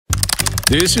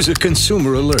This is a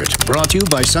consumer alert brought to you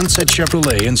by Sunset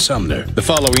Chevrolet in Sumner. The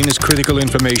following is critical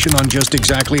information on just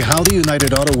exactly how the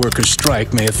United Auto Workers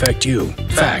strike may affect you.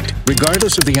 Fact: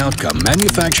 regardless of the outcome,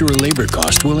 manufacturer labor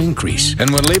cost will increase. And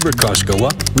when labor costs go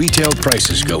up, retail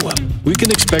prices go up. We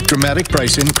can expect dramatic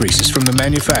price increases from the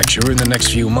manufacturer in the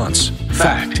next few months.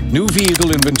 Fact: new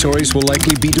vehicle inventories will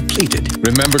likely be depleted.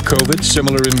 Remember COVID?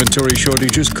 Similar inventory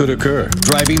shortages could occur,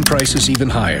 driving prices even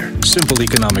higher. Simple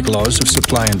economic laws of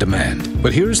supply and demand.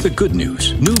 But here's the good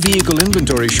news. New vehicle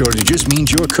inventory shortages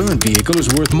means your current vehicle is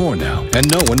worth more now, and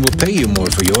no one will pay you more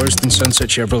for yours than Sunset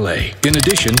Chevrolet. In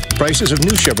addition, prices of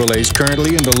new Chevrolets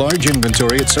currently in the large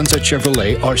inventory at Sunset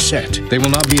Chevrolet are set. They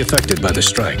will not be affected by the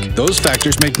strike. Those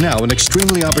factors make now an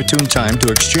extremely opportune time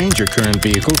to exchange your current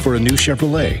vehicle for a new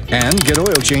Chevrolet and get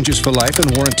oil changes for life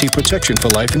and warranty protection for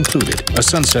life included, a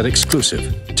Sunset exclusive.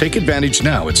 Take advantage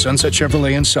now at Sunset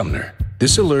Chevrolet in Sumner.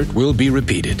 This alert will be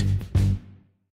repeated.